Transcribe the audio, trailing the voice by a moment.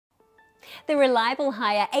The reliable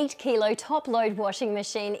Haier 8 kilo top load washing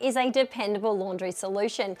machine is a dependable laundry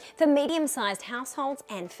solution for medium-sized households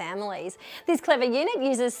and families. This clever unit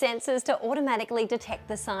uses sensors to automatically detect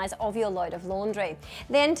the size of your load of laundry.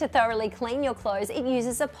 Then, to thoroughly clean your clothes, it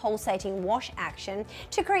uses a pulsating wash action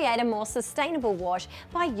to create a more sustainable wash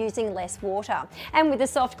by using less water. And with the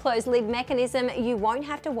soft close lid mechanism, you won't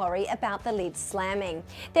have to worry about the lid slamming.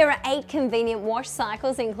 There are 8 convenient wash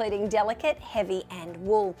cycles, including delicate, heavy and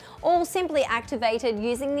wool, all simply activated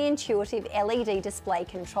using the intuitive LED display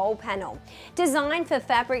control panel. Designed for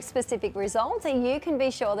fabric-specific results, you can be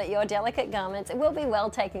sure that your delicate garments will be well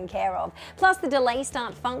taken care of. Plus, the delay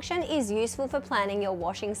start function is useful for planning your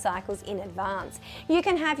washing cycles in advance. You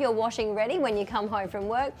can have your washing ready when you come home from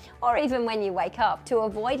work or even when you wake up, to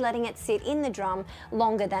avoid letting it sit in the drum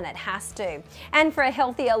longer than it has to. And for a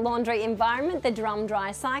healthier laundry environment, the drum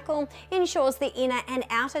dry cycle ensures the inner and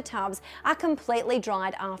outer tubs are completely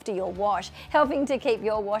dried after your wash, helping to keep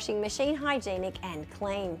your washing machine hygienic and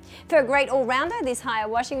clean. For a great all-rounder, this Haier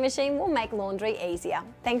washing machine will make laundry easier.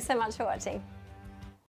 Thanks so much for watching.